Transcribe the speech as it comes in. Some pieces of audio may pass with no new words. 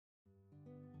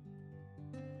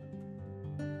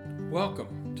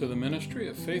Welcome to the ministry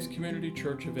of Faith Community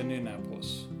Church of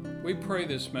Indianapolis. We pray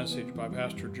this message by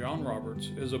Pastor John Roberts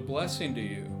is a blessing to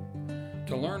you.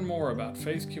 To learn more about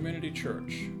Faith Community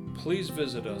Church, please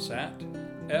visit us at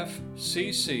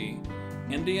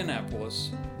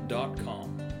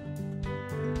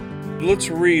fccindianapolis.com. Let's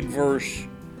read verse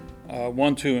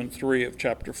 1, 2, and 3 of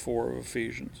chapter 4 of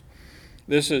Ephesians.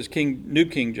 This is New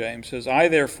King James. It says, I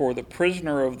therefore, the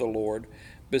prisoner of the Lord,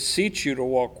 beseech you to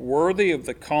walk worthy of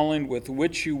the calling with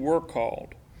which you were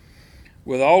called,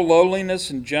 with all lowliness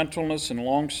and gentleness and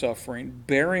long-suffering,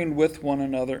 bearing with one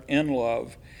another in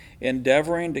love,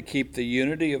 endeavoring to keep the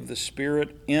unity of the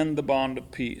Spirit in the bond of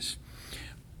peace.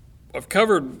 I've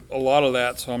covered a lot of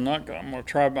that, so I'm going to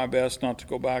try my best not to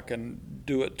go back and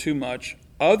do it too much,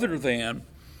 other than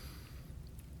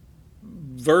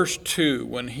verse 2,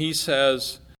 when he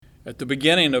says, at the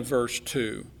beginning of verse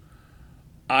 2,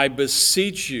 I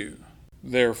beseech you,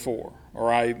 therefore,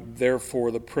 or I,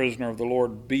 therefore, the prisoner of the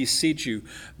Lord, beseech you.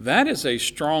 That is a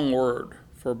strong word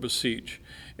for beseech.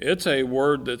 It's a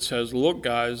word that says, look,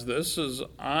 guys,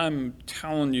 I'm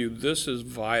telling you, this is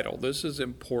vital. This is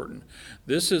important.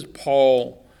 This is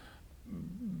Paul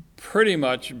pretty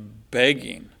much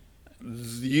begging.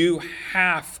 You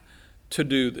have to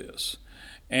do this.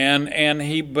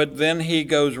 But then he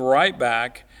goes right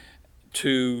back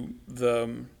to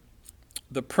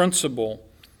the principle.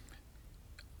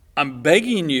 I'm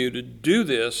begging you to do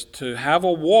this, to have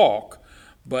a walk,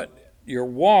 but your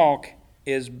walk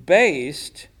is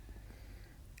based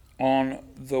on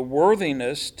the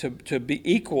worthiness to be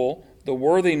equal the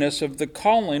worthiness of the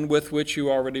calling with which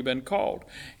you already been called.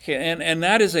 And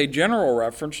that is a general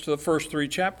reference to the first 3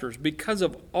 chapters because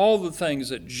of all the things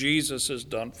that Jesus has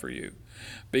done for you,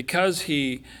 because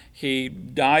he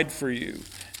died for you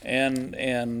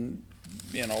and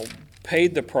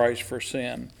paid the price for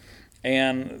sin.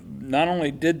 And not only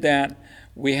did that,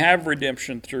 we have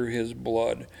redemption through his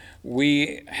blood.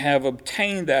 We have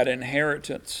obtained that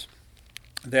inheritance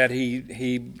that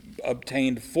he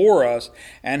obtained for us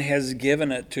and has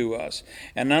given it to us.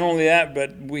 And not only that,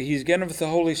 but he's given us the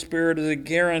Holy Spirit as a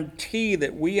guarantee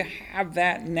that we have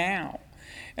that now.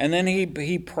 And then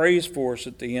he prays for us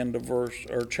at the end of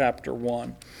chapter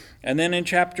 1. And then in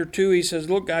chapter 2, he says,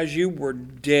 look, guys, you were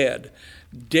dead.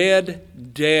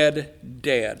 Dead, dead,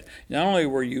 dead. Not only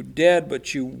were you dead,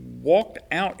 but you walked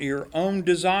out your own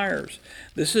desires.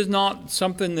 This is not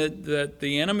something that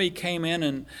the enemy came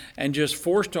in and just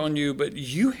forced on you, but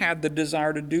you had the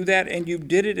desire to do that, and you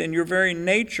did it, and your very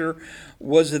nature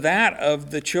was that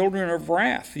of the children of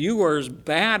wrath. You were as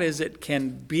bad as it can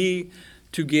be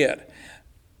to get.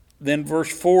 Then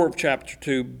verse 4 of chapter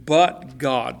 2, but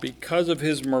God, because of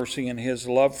his mercy and his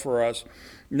love for us,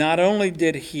 not only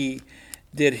did he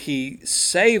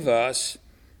save us,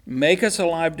 make us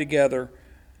alive together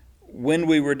when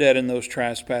we were dead in those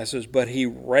trespasses, but he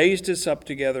raised us up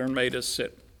together and made us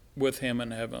sit with him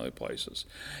in heavenly places.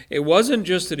 It wasn't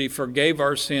just that he forgave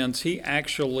our sins, he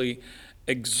actually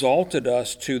exalted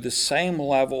us to the same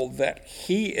level that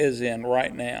he is in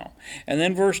right now. And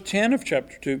then verse 10 of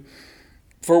chapter 2,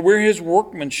 for we're his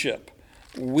workmanship.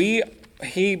 He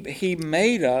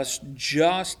made us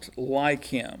just like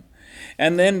him.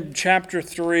 And then chapter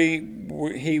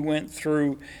 3, he went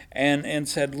through and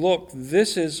said, look,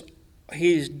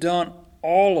 he's done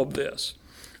all of this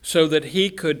so that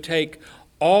he could take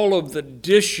all of the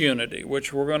disunity,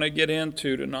 which we're going to get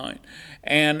into tonight,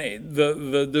 and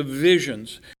the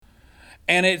divisions.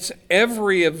 And it's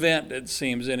every event, it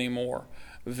seems, anymore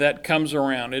that comes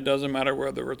around. It doesn't matter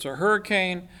whether it's a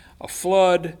hurricane, a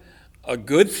flood, a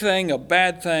good thing, a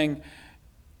bad thing.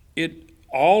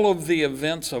 All of the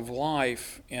events of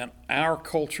life in our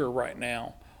culture right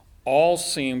now all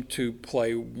seem to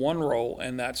play one role,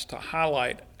 and that's to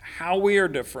highlight how we are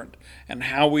different and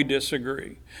how we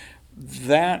disagree.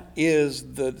 That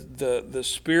is the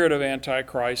spirit of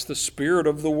Antichrist, the spirit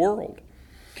of the world.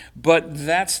 But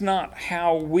that's not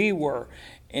how we were.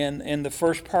 In the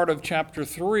first part of chapter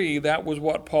 3, that was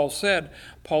what Paul said.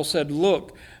 Paul said,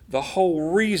 look, the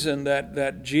whole reason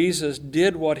that Jesus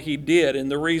did what he did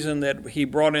and the reason that he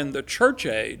brought in the church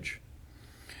age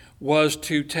was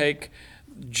to take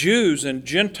Jews and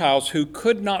Gentiles who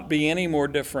could not be any more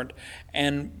different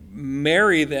and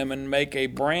marry them and make a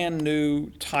brand new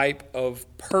type of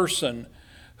person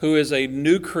who is a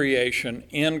new creation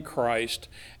in Christ.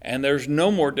 And there's no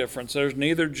more difference. There's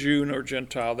neither Jew nor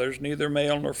Gentile. There's neither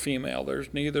male nor female.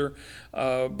 There's neither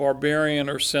barbarian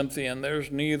or Scythian.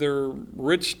 There's neither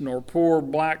rich nor poor,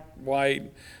 black,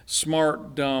 white,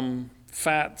 smart, dumb,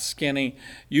 fat, skinny.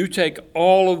 You take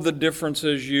all of the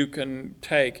differences you can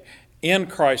take. In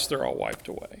Christ, they're all wiped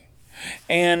away.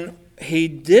 And he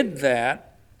did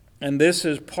that, and this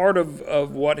is part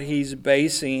of what he's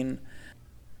basing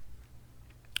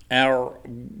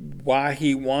why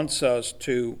he wants us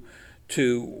to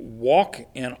walk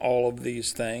in all of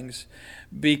these things,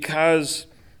 because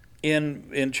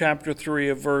in chapter 3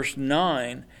 of verse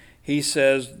 9, he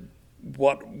says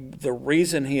what the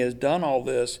reason he has done all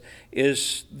this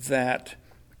is that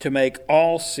to make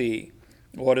all see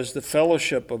what is the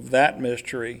fellowship of that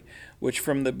mystery, which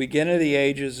from the beginning of the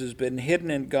ages has been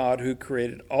hidden in God, who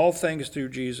created all things through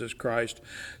Jesus Christ,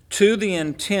 to the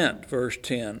intent, verse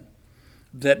 10,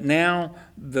 that now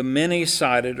the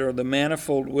many-sided or the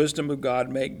manifold wisdom of God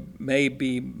may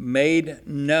be made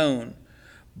known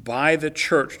by the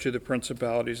church to the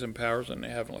principalities and powers in the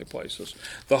heavenly places.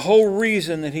 The whole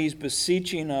reason that he's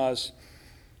beseeching us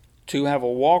to have a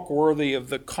walk worthy of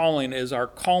the calling is our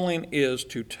calling is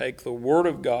to take the Word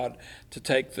of God, to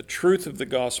take the truth of the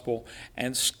gospel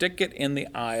and stick it in the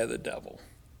eye of the devil.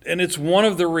 And it's one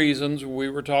of the reasons we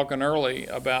were talking early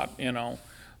about,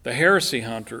 the heresy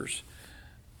hunters.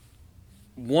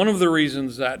 One of the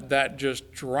reasons that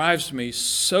just drives me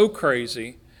so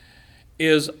crazy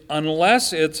is,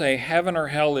 unless it's a heaven or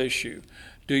hell issue,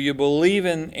 do you believe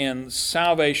in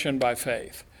salvation by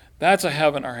faith? That's a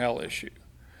heaven or hell issue.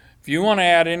 If you want to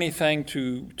add anything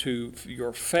to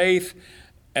your faith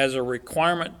as a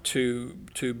requirement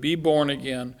to be born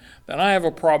again, then I have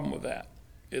a problem with that.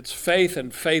 It's faith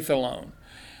and faith alone.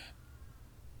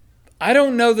 I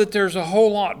don't know that there's a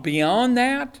whole lot beyond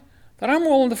that I'm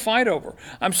willing to fight over.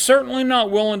 I'm certainly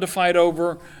not willing to fight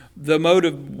over the mode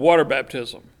of water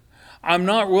baptism. I'm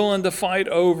not willing to fight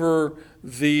over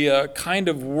the kind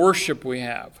of worship we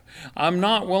have. I'm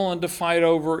not willing to fight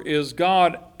over, is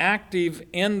God active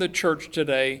in the church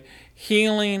today,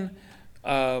 healing,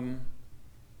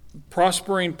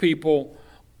 prospering people,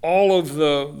 all of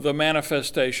the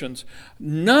manifestations.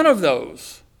 None of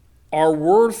those are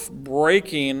worth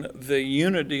breaking the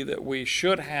unity that we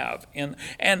should have, and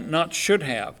not should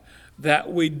have,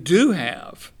 that we do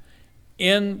have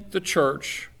in the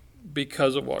church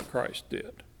because of what Christ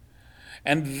did.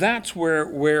 And that's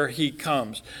where he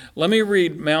comes. Let me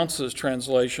read Mounce's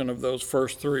translation of those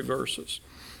first 3 verses.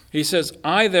 He says,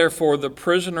 I, therefore, the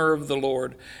prisoner of the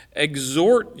Lord,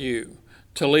 exhort you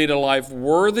to lead a life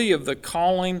worthy of the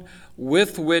calling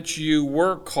with which you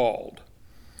were called,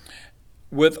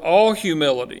 with all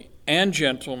humility and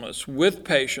gentleness, with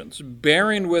patience,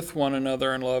 bearing with one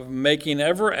another in love, making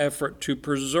every effort to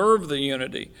preserve the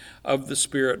unity of the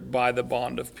Spirit by the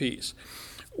bond of peace.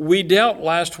 We dealt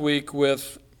last week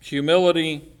with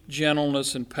humility,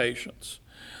 gentleness, and patience.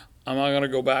 I'm not going to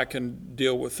go back and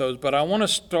deal with those, but I want to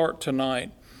start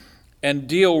tonight and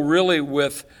deal really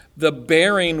with the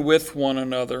bearing with one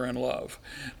another in love.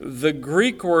 The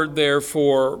Greek word there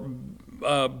for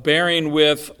bearing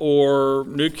with, or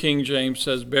New King James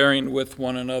says bearing with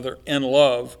one another in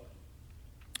love,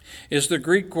 is the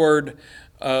Greek word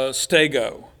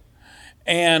stego.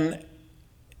 And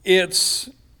it's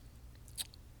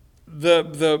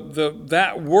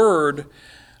that word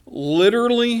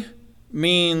literally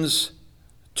means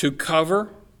to cover.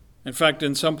 In fact,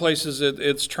 in some places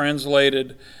it's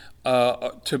translated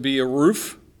to be a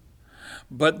roof.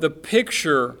 But the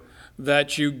picture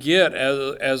that you get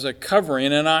as a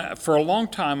covering, and for a long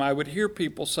time I would hear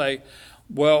people say,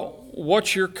 well,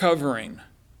 what's your covering?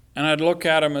 And I'd look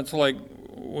at them, it's like,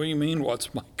 what do you mean,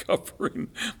 what's my covering?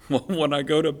 Well, when I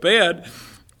go to bed,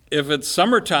 if it's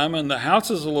summertime and the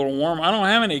house is a little warm, I don't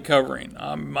have any covering.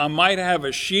 I might have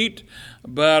a sheet,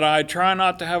 but I try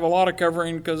not to have a lot of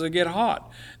covering because I get hot.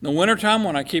 In the wintertime,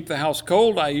 when I keep the house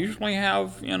cold, I usually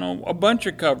have, a bunch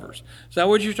of covers. Is that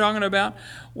what you're talking about?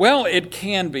 Well, it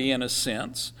can be in a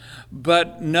sense,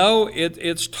 but no,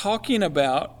 it's talking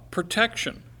about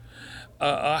protection.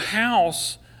 A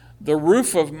house, the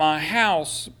roof of my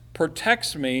house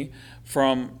protects me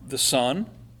from the sun,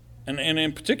 and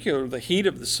in particular the heat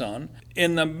of the sun.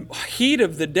 In the heat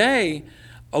of the day,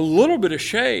 a little bit of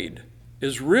shade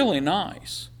is really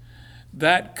nice.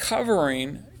 That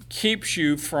covering keeps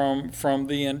you from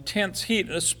the intense heat,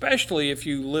 especially if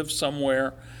you live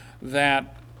somewhere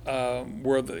that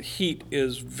where the heat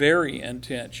is very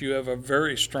intense. You have a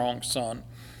very strong sun.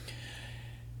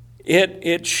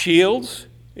 It shields,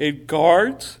 it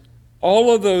guards.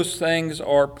 All of those things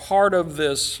are part of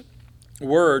this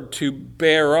word to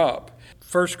bear up.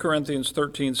 1 Corinthians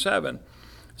 13:7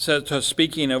 says,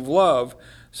 speaking of love,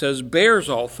 says bears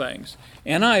all things.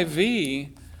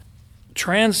 NIV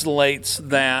translates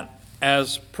that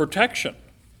as protection.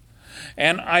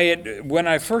 And when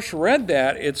I first read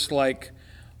that, it's like,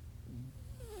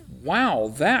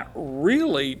 wow, that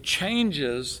really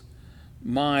changes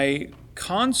my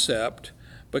concept,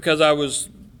 because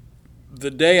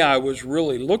the day I was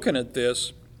really looking at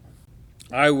this,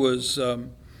 I was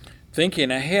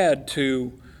thinking ahead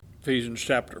to Ephesians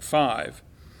chapter 5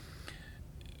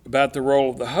 about the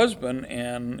role of the husband,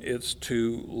 and it's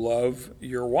to love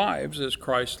your wives as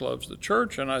Christ loves the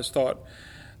church. And I thought,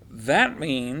 that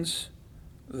means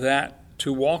that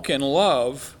to walk in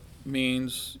love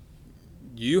means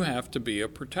you have to be a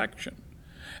protection.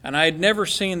 And I had never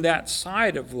seen that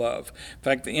side of love. In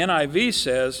fact, the NIV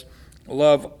says,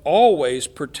 love always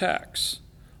protects,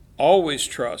 always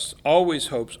trusts, always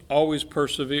hopes, always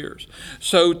perseveres.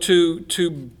 So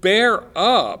to bear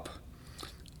up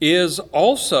is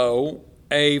also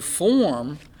a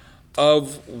form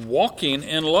of walking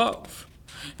in love.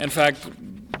 In fact,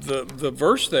 the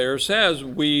verse there says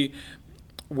we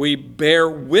bear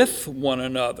with one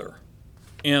another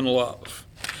in love.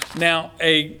 Now,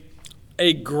 a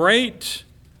great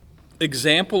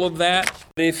example of that,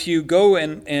 if you go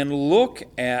and look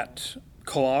at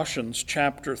Colossians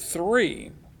chapter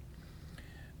 3,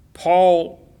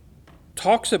 Paul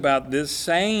talks about this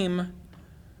same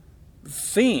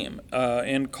theme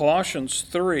in Colossians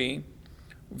 3,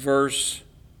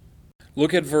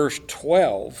 look at verse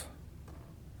 12,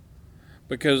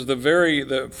 because the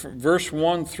verse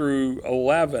 1 through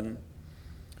 11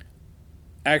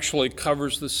 actually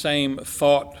covers the same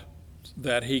thought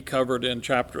that he covered in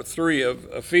chapter 3 of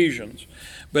Ephesians.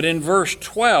 But in verse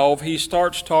 12, he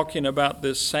starts talking about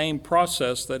this same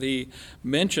process that he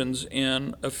mentions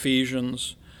in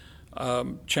Ephesians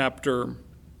chapter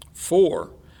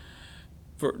 4.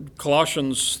 For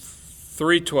Colossians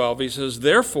 3:12, he says,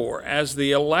 "Therefore, as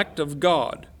the elect of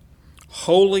God,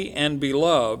 holy and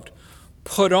beloved,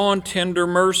 put on tender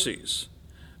mercies,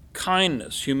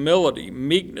 kindness, humility,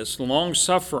 meekness,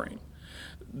 long-suffering."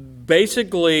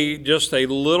 Basically, just a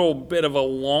little bit of a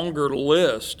longer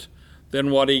list than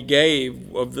what he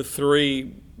gave of the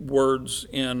three words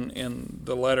in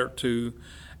the letter to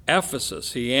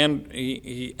Ephesus.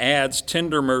 He adds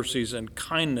tender mercies and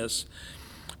kindness.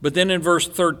 But then in verse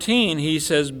 13, he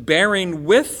says, bearing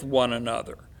with one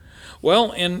another.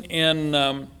 Well, in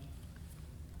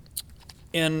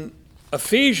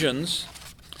Ephesians,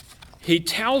 he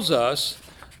tells us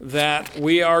that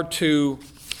we are to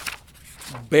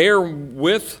bear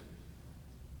with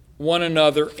one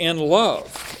another in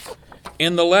love.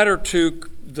 In the letter to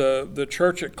the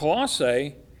church at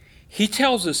Colossae, he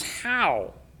tells us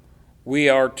how we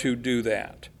are to do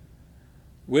that,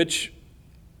 which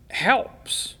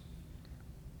helps.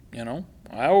 You know,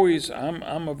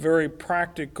 I'm a very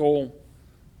practical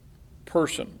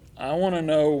person. I want to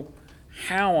know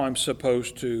how I'm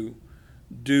supposed to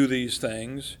do these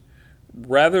things,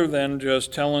 rather than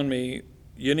just telling me,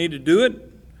 you need to do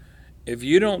it. If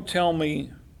you don't tell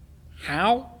me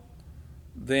how,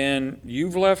 then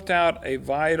you've left out a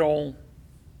vital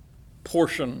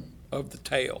portion of the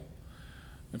tale.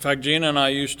 In fact, Gina and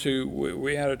I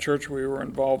we had a church we were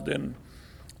involved in.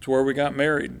 It's where we got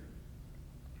married.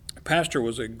 The pastor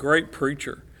was a great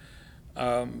preacher,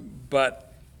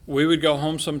 but we would go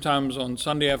home sometimes on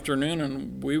Sunday afternoon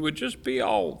and we would just be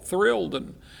all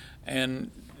thrilled,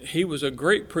 and he was a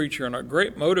great preacher and a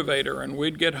great motivator, and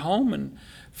we'd get home and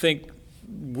think,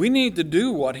 we need to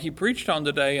do what he preached on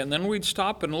today, and then we'd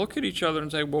stop and look at each other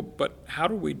and say, well, but how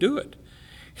do we do it?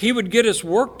 He would get us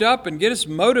worked up and get us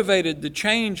motivated to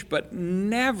change, but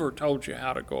never told you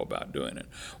how to go about doing it.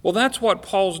 Well, that's what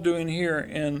Paul's doing here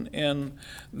in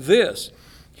this.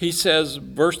 He says,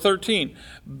 verse 13,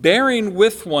 bearing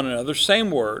with one another,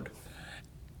 same word,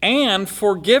 and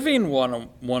forgiving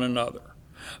one another.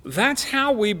 That's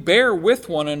how we bear with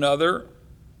one another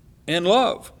in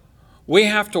love. We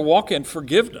have to walk in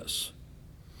forgiveness.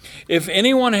 If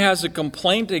anyone has a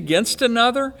complaint against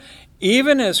another,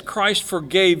 even as Christ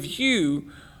forgave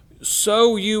you,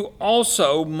 so you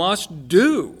also must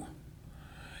do.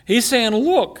 He's saying,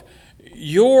 look,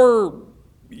 your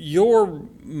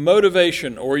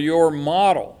motivation or your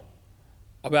model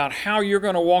about how you're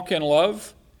going to walk in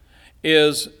love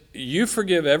is you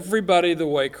forgive everybody the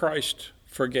way Christ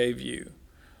forgave you.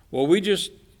 Well, we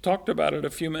just talked about it a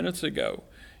few minutes ago.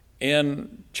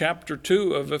 In chapter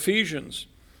 2 of Ephesians,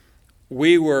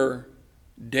 we were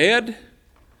dead.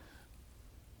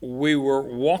 We were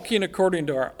walking according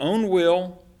to our own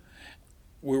will.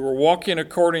 We were walking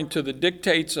according to the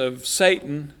dictates of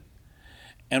Satan,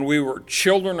 and we were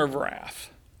children of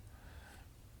wrath.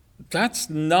 That's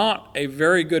not a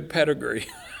very good pedigree.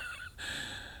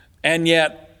 And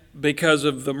yet, because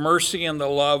of the mercy and the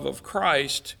love of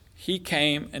Christ, he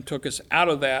came and took us out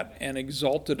of that and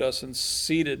exalted us and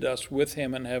seated us with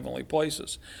him in heavenly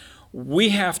places. We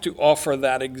have to offer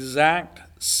that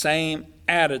exact same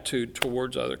attitude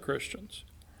towards other Christians.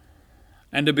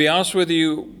 And to be honest with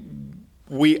you,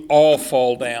 we all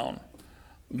fall down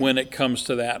when it comes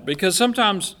to that, because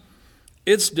sometimes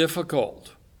it's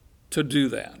difficult to do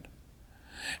that.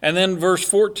 And then verse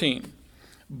 14,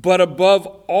 but above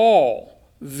all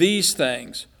these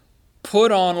things,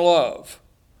 put on love,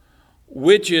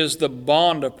 which is the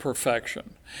bond of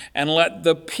perfection. And let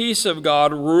the peace of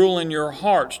God rule in your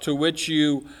hearts, to which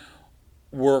you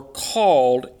were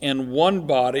called in one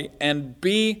body, and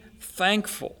be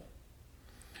thankful.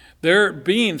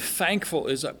 Being thankful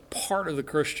is a part of the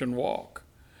Christian walk.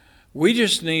 We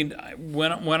just need,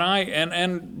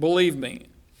 and believe me,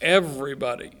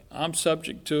 everybody, I'm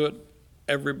subject to it,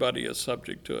 everybody is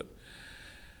subject to it.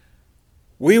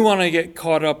 We want to get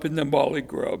caught up in the molly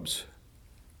grubs.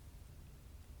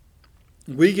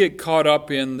 We get caught up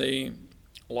in the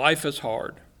life is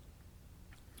hard.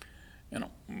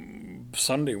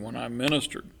 Sunday when I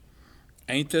ministered,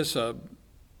 ain't this a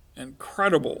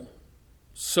incredible,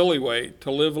 silly way to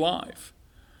live life?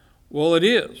 Well, it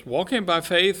is. Walking by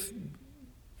faith,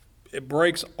 it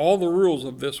breaks all the rules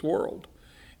of this world.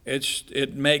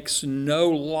 It makes no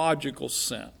logical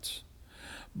sense.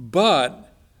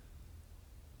 But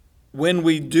when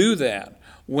we do that,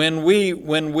 when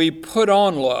we put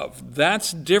on love,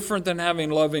 that's different than having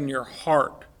love in your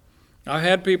heart. I've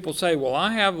had people say, well,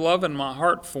 I have love in my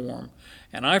heart for them,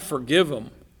 and I forgive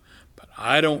them, but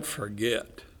I don't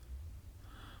forget.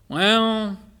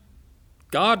 Well,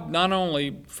 God not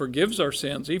only forgives our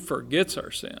sins, He forgets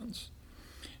our sins.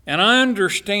 And I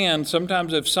understand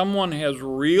sometimes if someone has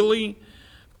really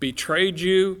betrayed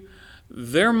you,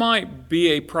 there might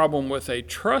be a problem with a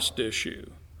trust issue.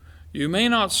 You may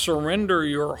not surrender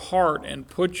your heart and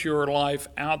put your life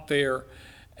out there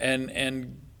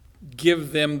and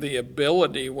give them the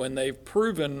ability, when they've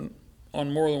proven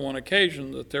on more than one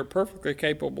occasion that they're perfectly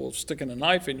capable of sticking a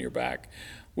knife in your back.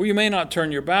 Well, you may not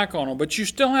turn your back on them, but you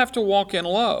still have to walk in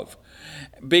love,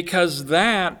 because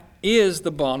that is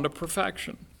the bond of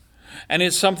perfection. And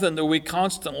it's something that we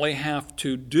constantly have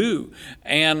to do.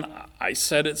 And I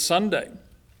said it Sunday.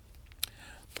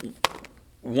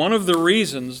 One of the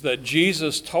reasons that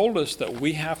Jesus told us that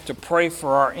we have to pray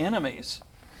for our enemies,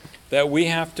 that we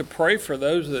have to pray for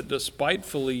those that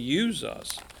despitefully use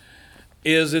us,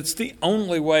 is it's the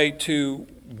only way to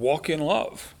walk in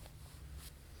love.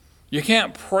 You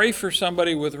can't pray for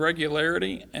somebody with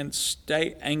regularity and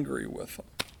stay angry with them.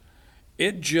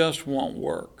 It just won't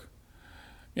work.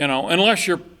 Unless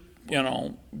you're,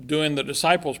 doing the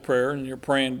disciples' prayer and you're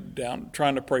praying down,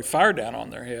 trying to pray fire down on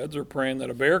their heads, or praying that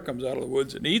a bear comes out of the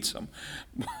woods and eats them.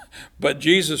 But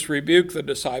Jesus rebuked the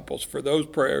disciples for those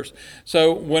prayers.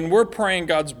 So when we're praying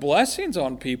God's blessings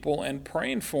on people and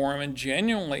praying for them and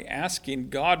genuinely asking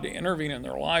God to intervene in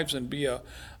their lives and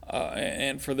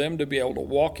and for them to be able to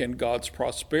walk in God's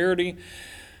prosperity,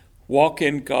 walk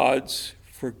in God's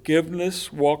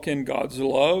forgiveness, walk in God's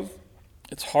love,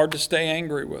 it's hard to stay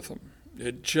angry with them.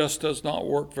 It just does not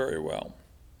work very well.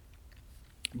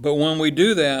 But when we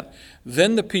do that,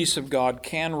 then the peace of God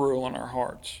can rule in our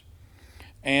hearts.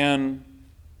 And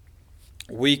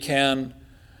we can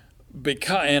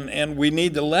and we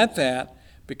need to let that,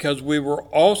 because we were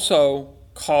also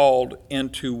called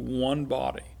into one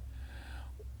body.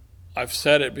 I've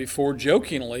said it before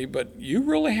jokingly, but you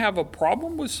really have a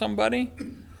problem with somebody,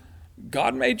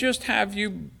 God may just have you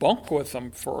bunk with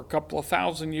them for a couple of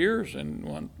thousand years,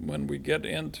 and when we get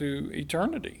into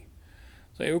eternity,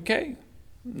 say, okay,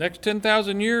 next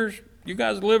 10,000 years, you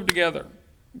guys live together.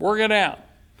 Work it out.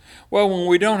 Well, when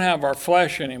we don't have our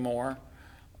flesh anymore,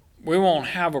 we won't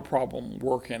have a problem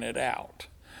working it out.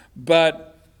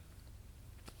 But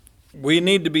we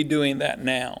need to be doing that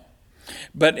now.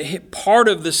 But part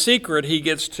of the secret he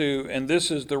gets to, and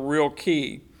this is the real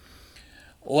key,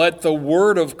 let the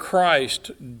word of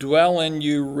Christ dwell in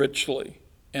you richly,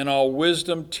 in all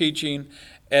wisdom, teaching,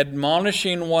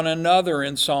 admonishing one another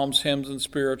in psalms, hymns, and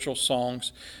spiritual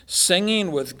songs,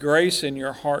 singing with grace in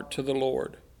your heart to the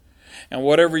Lord. And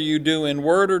whatever you do in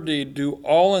word or deed, do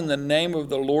all in the name of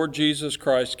the Lord Jesus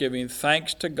Christ, giving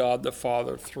thanks to God the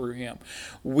Father through him.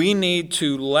 We need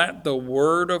to let the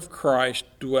word of Christ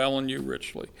dwell in you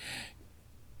richly.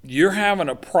 You're having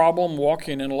a problem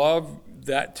walking in love,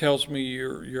 that tells me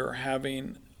you have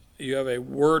a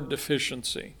word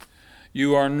deficiency.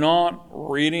 You are not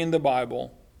reading the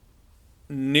Bible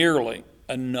nearly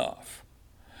enough.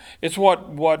 It's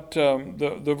what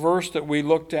the verse that we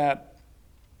looked at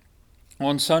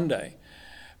on Sunday.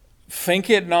 Think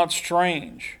it not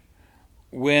strange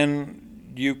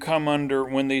when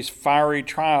these fiery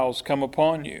trials come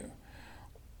upon you.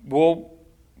 Well,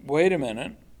 wait a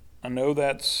minute. I know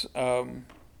that's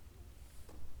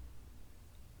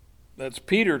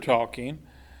Peter talking,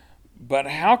 but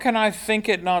how can I think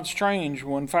it not strange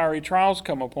when fiery trials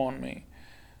come upon me?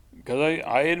 Because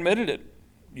I admitted it.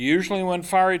 Usually when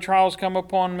fiery trials come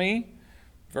upon me,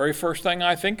 very first thing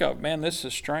I think of, man, this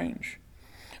is strange.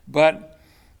 But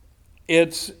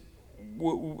it's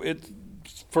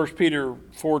 1 Peter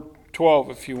 4:12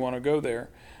 if you want to go there.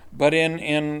 But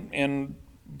in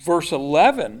verse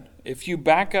 11, if you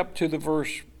back up to the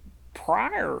verse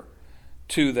prior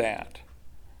to that,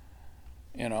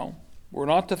 we're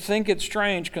not to think it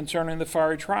strange concerning the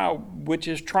fiery trial, which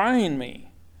is trying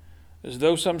me, as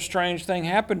though some strange thing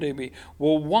happened to me.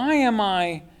 Well,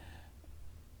 why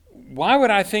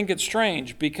would I think it's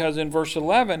strange? Because in verse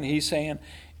 11, he's saying,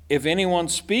 if anyone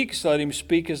speaks, let him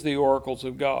speak as the oracles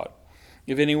of God.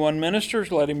 If anyone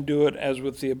ministers, let him do it as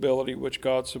with the ability which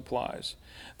God supplies,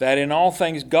 that in all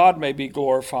things God may be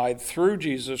glorified through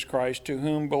Jesus Christ, to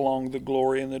whom belong the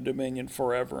glory and the dominion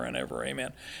forever and ever.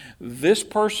 Amen. This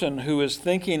person who is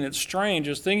thinking it's strange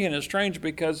is thinking it's strange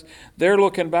because they're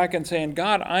looking back and saying,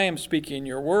 God, I am speaking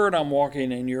your word, I'm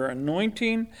walking in your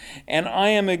anointing, and I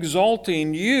am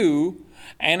exalting you.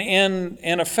 And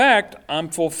in effect, I'm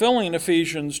fulfilling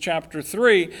Ephesians chapter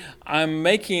 3. I'm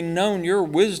making known your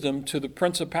wisdom to the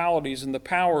principalities and the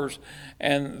powers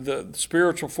and the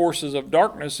spiritual forces of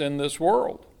darkness in this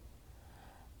world.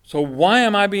 So why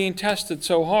am I being tested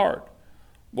so hard?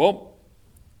 Well,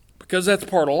 because that's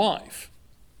part of life.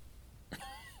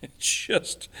 It's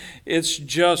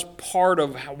just part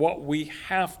of what we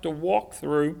have to walk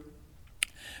through,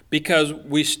 because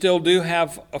we still do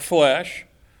have a flesh.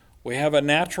 We have a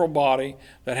natural body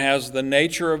that has the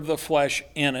nature of the flesh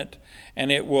in it,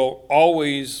 and it will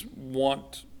always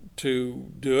want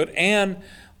to do it. And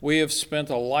we have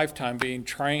spent a lifetime being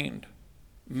trained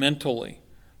mentally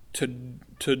to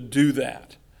do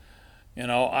that.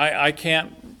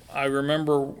 I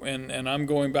remember, and I'm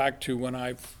going back to when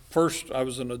I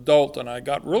was an adult and I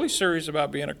got really serious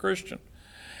about being a Christian.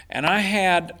 And I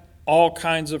had all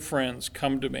kinds of friends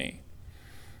come to me.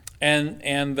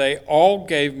 And they all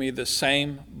gave me the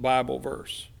same Bible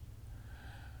verse.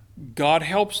 God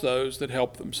helps those that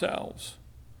help themselves.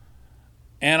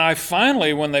 And I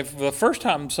finally, the first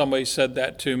time somebody said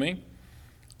that to me,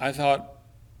 I thought,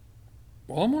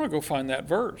 well, I'm going to go find that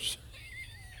verse.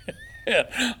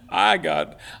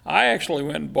 I actually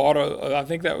went and bought I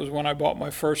think that was when I bought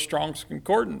my first Strong's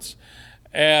Concordance.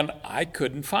 And I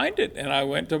couldn't find it. And I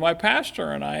went to my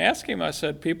pastor and I asked him, I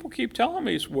said, people keep telling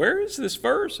me, where is this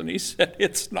verse? And he said,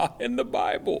 it's not in the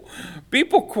Bible.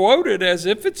 People quote it as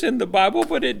if it's in the Bible,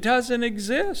 but it doesn't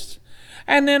exist.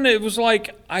 And then it was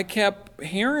like I kept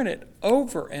hearing it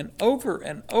over and over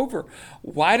and over.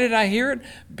 Why did I hear it?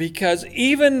 Because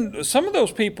even some of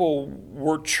those people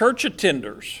were church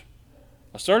attenders.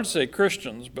 I started to say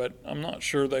Christians, but I'm not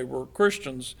sure they were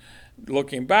Christians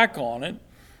looking back on it.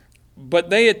 But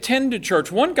they attended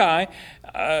church. One guy,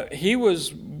 I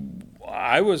was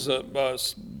a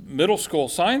middle school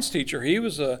science teacher. He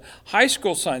was a high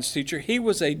school science teacher. He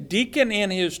was a deacon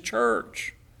in his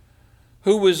church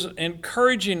who was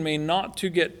encouraging me not to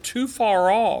get too far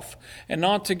off and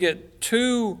not to get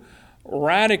too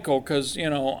radical, because,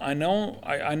 I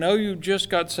know you just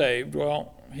got saved.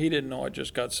 Well, he didn't know I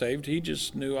just got saved. He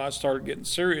just knew I started getting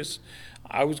serious.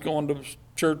 I was going to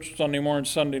church Sunday morning,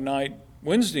 Sunday night,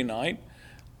 Wednesday night.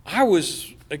 I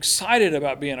was excited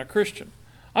about being a Christian.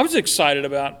 I was excited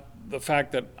about the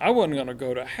fact that I wasn't going to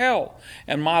go to hell,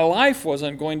 and my life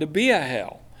wasn't going to be a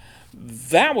hell.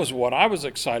 That was what I was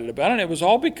excited about, and it was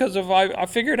all because I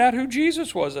figured out who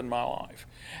Jesus was in my life.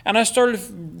 And I started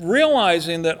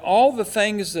realizing that all the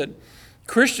things that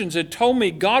Christians had told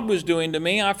me God was doing to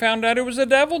me, I found out it was the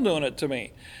devil doing it to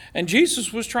me. And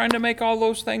Jesus was trying to make all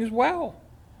those things well.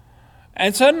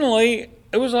 And suddenly,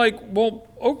 it was like, well,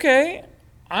 okay,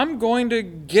 I'm going to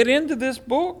get into this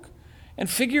book and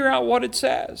figure out what it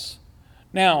says.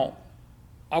 Now,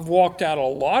 I've walked out a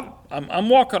lot. I'm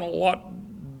walking a lot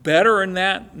better in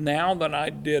that now than I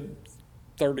did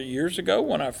 30 years ago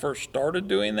when I first started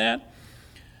doing that.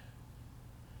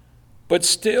 But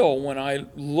still, when I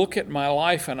look at my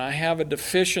life and I have a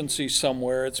deficiency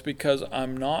somewhere, it's because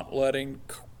I'm not letting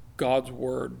God's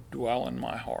word dwell in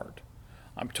my heart.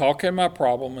 I'm talking my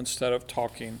problem instead of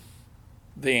talking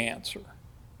the answer.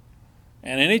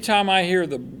 And anytime I hear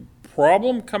the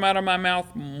problem come out of my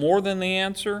mouth more than the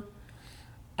answer,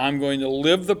 I'm going to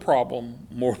live the problem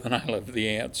more than I live the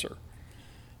answer.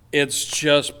 It's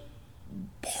just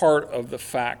part of the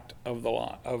fact of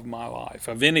my life,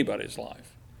 of anybody's life.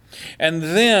 And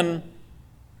then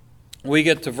we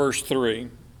get to verse 3,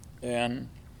 and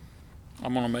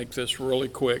I'm going to make this really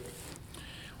quick.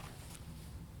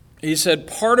 He said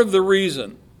part of the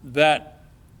reason that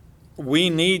we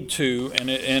need to, and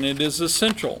it is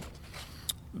essential,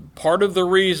 part of the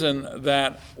reason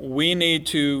that we need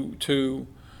to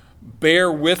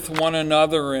bear with one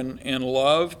another in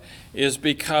love is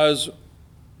because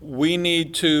we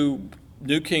need to,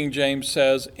 New King James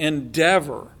says,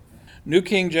 endeavor. New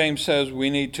King James says we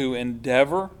need to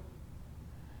endeavor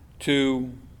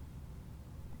to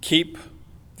keep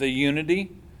the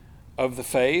unity of the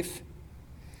faith.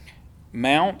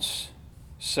 Mounce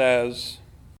says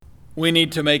we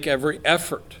need to make every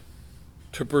effort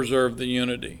to preserve the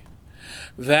unity.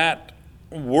 That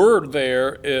word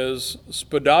there is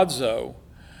spoudazo,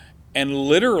 and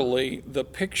literally the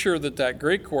picture that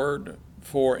Greek word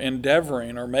for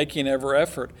endeavoring or making every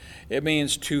effort, it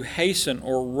means to hasten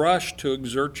or rush to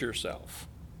exert yourself.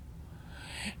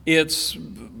 It's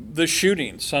the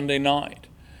shooting Sunday night.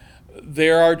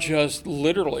 There are just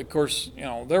literally, of course,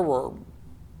 there were,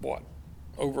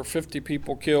 over 50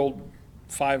 people killed,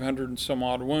 500 and some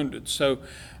odd wounded. So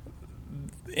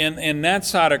in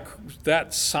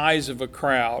that size of a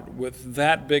crowd with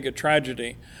that big a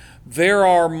tragedy, there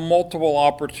are multiple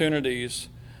opportunities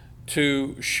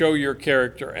to show your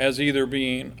character as either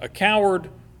being a coward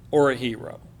or a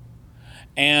hero.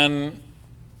 And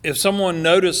if someone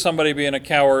noticed somebody being a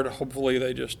coward, hopefully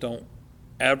they just don't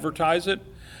advertise it.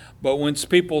 But when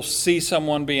people see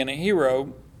someone being a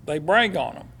hero, they brag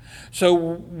on them. So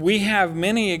we have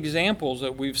many examples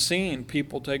that we've seen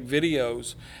people take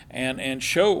videos and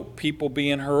show people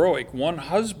being heroic. One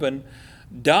husband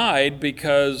died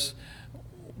because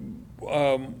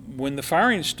when the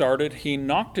firing started, he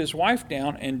knocked his wife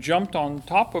down and jumped on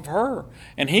top of her.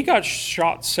 And he got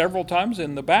shot several times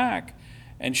in the back,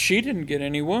 and she didn't get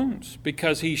any wounds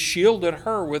because he shielded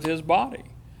her with his body.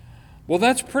 Well,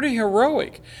 that's pretty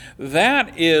heroic.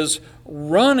 That is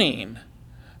running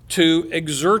to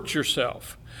exert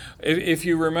yourself. If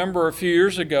you remember a few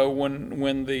years ago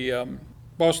when the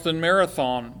Boston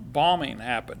Marathon bombing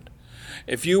happened,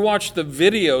 if you watch the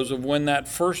videos of when that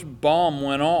first bomb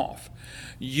went off,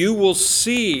 you will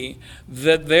see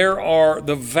that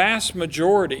the vast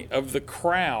majority of the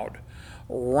crowd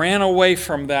ran away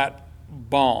from that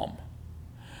bomb.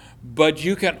 But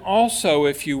you can also,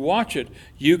 if you watch it,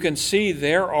 you can see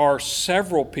there are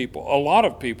several people, a lot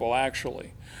of people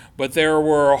actually, but there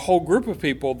were a whole group of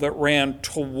people that ran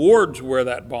towards where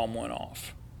that bomb went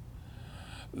off.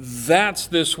 That's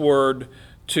this word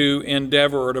to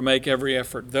endeavor or to make every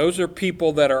effort. Those are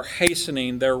people that are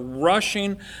hastening, they're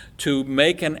rushing to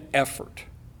make an effort.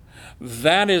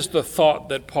 That is the thought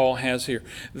that Paul has here.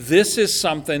 This is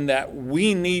something that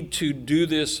we need to do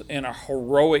this in a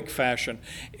heroic fashion.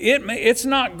 It's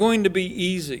not going to be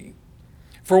easy.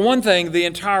 For one thing, the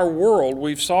entire world,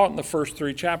 we've saw it in the first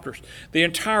 3 chapters, the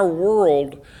entire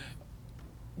world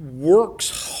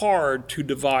works hard to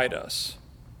divide us.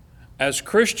 As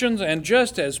Christians and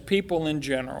just as people in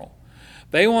general.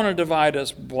 They want to divide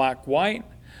us black, white,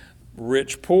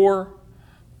 rich, poor,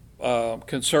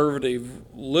 conservative,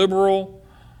 liberal.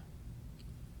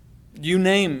 You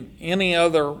name any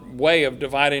other way of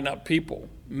dividing up people.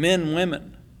 Men,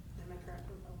 women.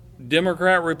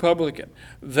 Democrat, Republican.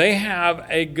 They have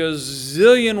a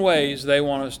gazillion ways they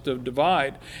want us to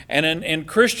divide. And in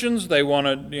Christians, they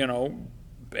want to,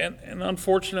 and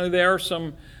unfortunately there are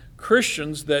some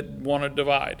Christians that want to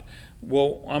divide.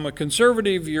 Well, I'm a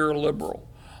conservative, you're a liberal.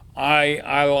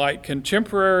 I like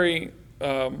contemporary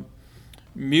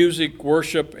music,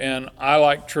 worship, and I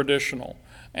like traditional.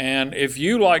 And if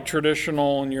you like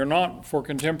traditional and you're not for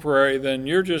contemporary, then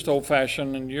you're just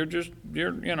old-fashioned and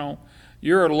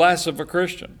you're less of a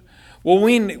Christian. Well,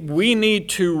 we need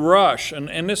to rush,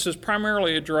 and this is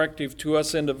primarily a directive to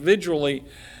us individually.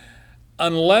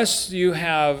 Unless you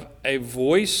have a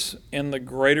voice in the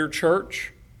greater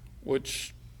church,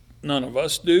 which none of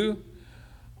us do,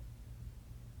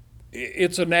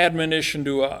 it's an admonition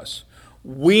to us.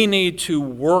 We need to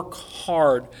work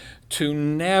hard to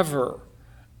never,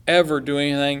 ever do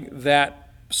anything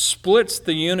that splits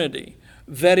the unity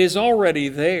that is already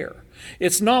there.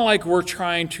 It's not like we're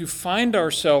trying to find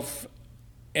ourselves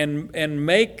and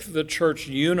make the church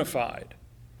unified.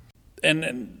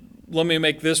 And let me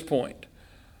make this point.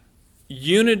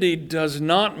 Unity does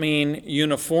not mean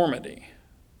uniformity.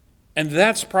 And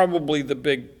that's probably the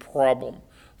big problem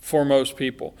for most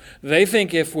people. They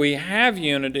think if we have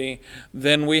unity,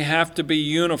 then we have to be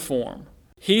uniform.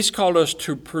 He's called us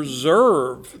to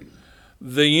preserve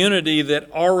the unity that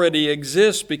already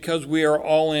exists because we are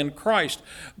all in Christ.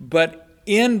 But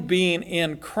in being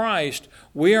in Christ,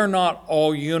 we are not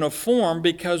all uniform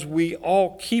because we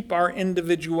all keep our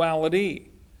individuality.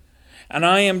 And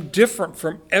I am different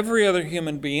from every other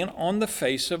human being on the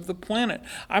face of the planet.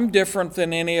 I'm different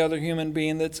than any other human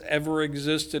being that's ever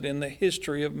existed in the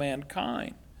history of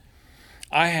mankind.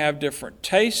 I have different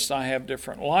tastes, I have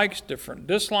different likes, different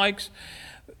dislikes.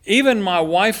 Even my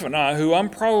wife and I, who I'm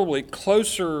probably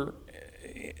closer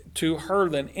to her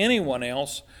than anyone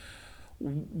else,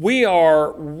 we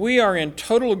are in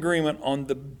total agreement on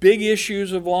the big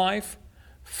issues of life: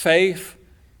 faith,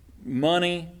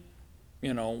 money,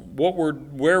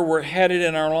 where we're headed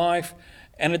in our life.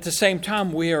 And at the same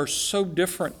time, we are so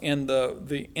different in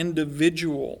the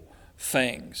individual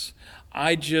things.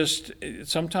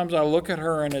 Sometimes I look at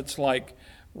her and it's like,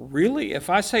 really? If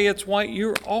I say it's white,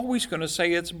 you're always going to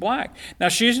say it's black. Now,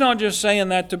 she's not just saying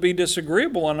that to be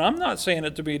disagreeable, and I'm not saying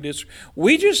it to be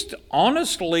we just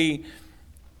honestly,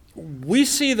 we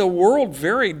see the world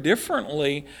very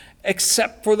differently,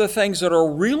 except for the things that are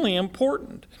really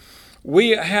important.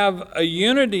 We have a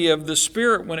unity of the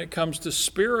Spirit when it comes to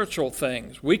spiritual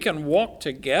things. We can walk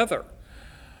together.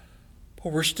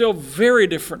 But we're still very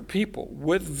different people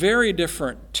with very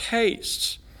different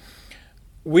tastes.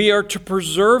 We are to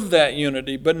preserve that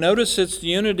unity, but notice it's the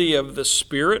unity of the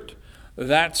Spirit.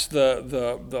 That's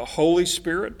the Holy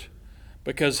Spirit,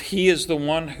 because He is the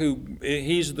one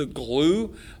He's the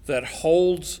glue that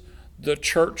holds the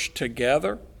church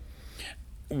together.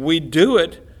 We do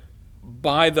it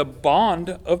by the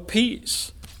bond of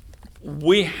peace.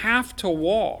 We have to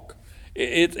walk.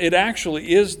 It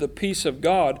actually is the peace of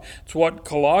God. It's what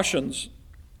the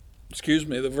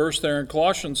verse there in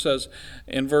Colossians says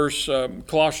in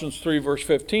Colossians 3, verse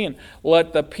 15,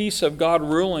 let the peace of God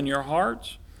rule in your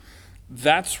hearts.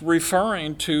 That's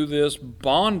referring to this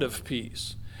bond of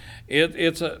peace.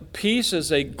 Peace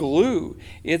is a glue.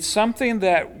 It's something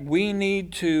that we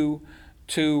need to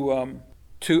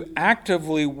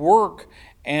actively work.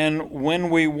 And when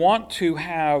we want to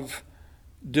have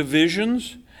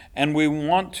divisions and we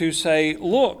want to say,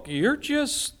 look, you're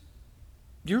just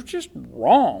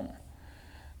wrong,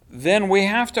 then we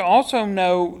have to also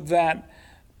know that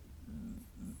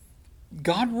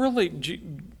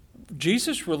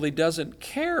Jesus really doesn't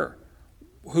care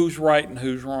who's right and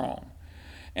who's wrong.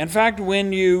 In fact,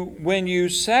 when you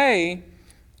say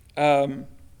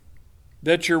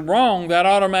that you're wrong, that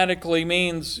automatically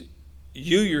means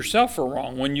you yourself are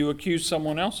wrong when you accuse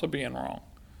someone else of being wrong.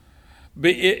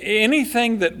 But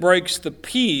anything that breaks the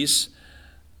peace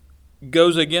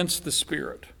goes against the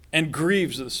Spirit and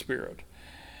grieves the Spirit.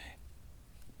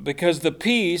 Because the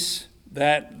peace,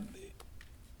 that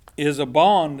is a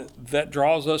bond that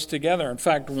draws us together. In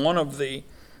fact, one of the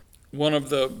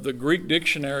Greek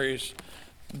dictionaries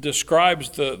describes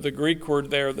the Greek word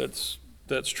there that's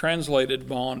translated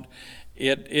bond.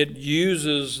 It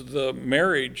uses the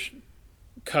marriage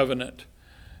covenant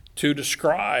to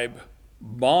describe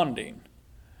bonding,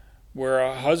 where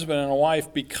a husband and a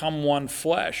wife become one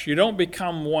flesh. You don't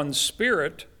become one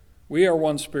spirit. We are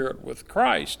one spirit with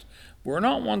Christ. We're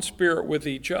not one spirit with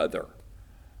each other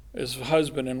as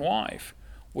husband and wife.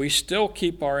 We still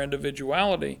keep our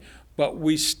individuality, but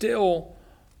we still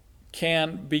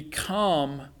can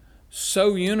become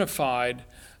so unified.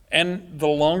 And the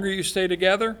longer you stay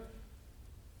together,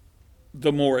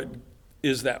 the more it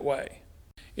is that way.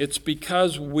 It's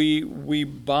because we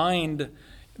bind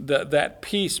that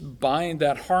peace,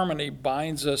 that harmony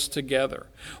binds us together.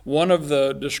 One of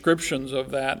the descriptions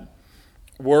of that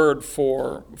word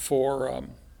for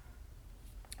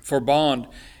bond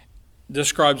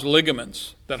describes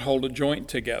ligaments that hold a joint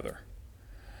together.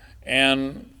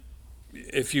 And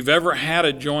if you've ever had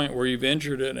a joint where you've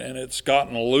injured it and it's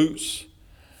gotten loose,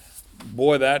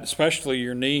 boy, that, especially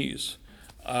your knees,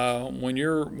 when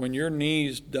your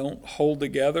knees don't hold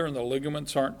together and the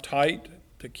ligaments aren't tight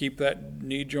to keep that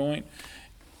knee joint,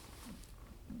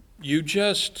 you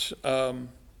just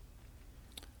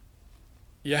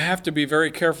you have to be very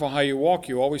careful how you walk.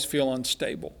 You always feel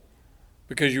unstable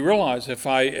because you realize if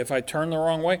I turn the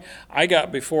wrong way,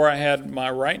 before I had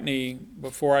my right knee,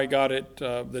 before I got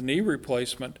the knee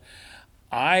replacement,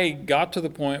 I got to the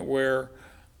point where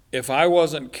if I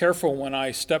wasn't careful when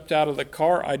I stepped out of the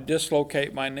car, I'd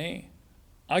dislocate my knee.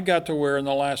 I got to where in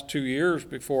the last 2 years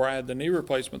before I had the knee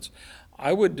replacements,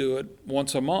 I would do it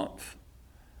once a month.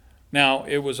 Now,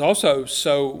 it was also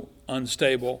so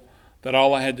unstable that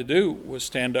all I had to do was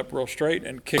stand up real straight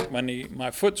and kick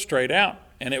my foot straight out,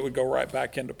 and it would go right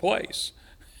back into place.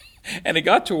 And it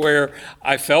got to where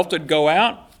I felt it go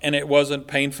out, and it wasn't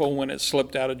painful when it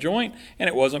slipped out of joint, and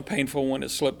it wasn't painful when it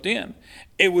slipped in.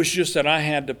 It was just that I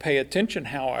had to pay attention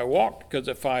how I walked, because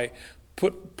if I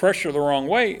put pressure the wrong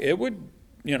way, it would,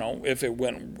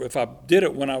 if I did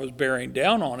it when I was bearing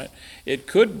down on it, it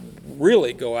could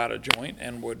really go out of joint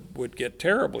and would get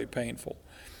terribly painful.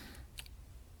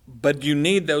 But you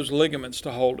need those ligaments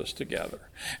to hold us together.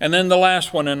 And then the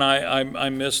last one, and I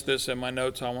missed this in my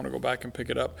notes, I want to go back and pick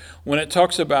it up. When it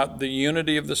talks about the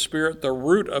unity of the Spirit, the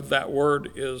root of that word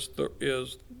is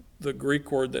the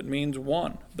Greek word that means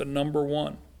one, the number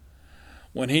one.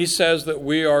 When he says that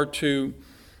we are to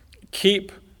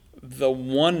keep the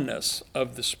oneness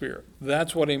of the Spirit,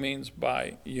 that's what he means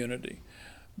by unity.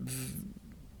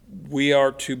 We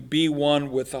are to be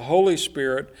one with the Holy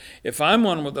Spirit. If I'm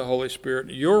one with the Holy Spirit,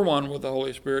 you're one with the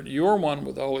Holy Spirit, you're one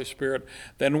with the Holy Spirit,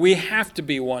 then we have to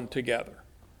be one together.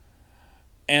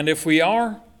 And if we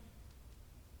are,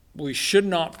 we should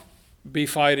not be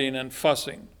fighting and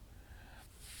fussing.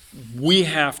 We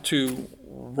have to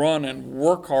run and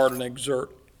work hard and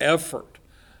exert effort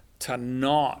to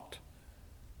not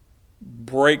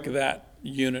break that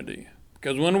unity.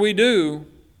 Because when we do,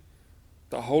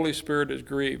 the Holy Spirit is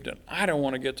grieved, and I don't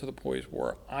want to get to the point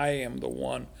where I am the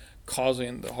one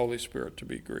causing the Holy Spirit to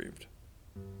be grieved.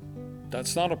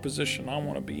 That's not a position I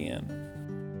want to be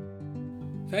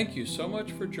in. Thank you so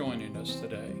much for joining us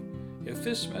today. If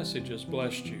this message has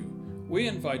blessed you, we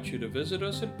invite you to visit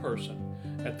us in person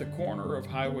at the corner of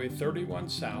Highway 31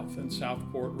 South and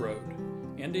Southport Road,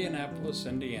 Indianapolis,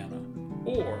 Indiana,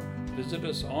 or visit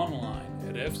us online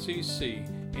at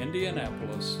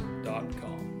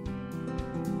fccindianapolis.com.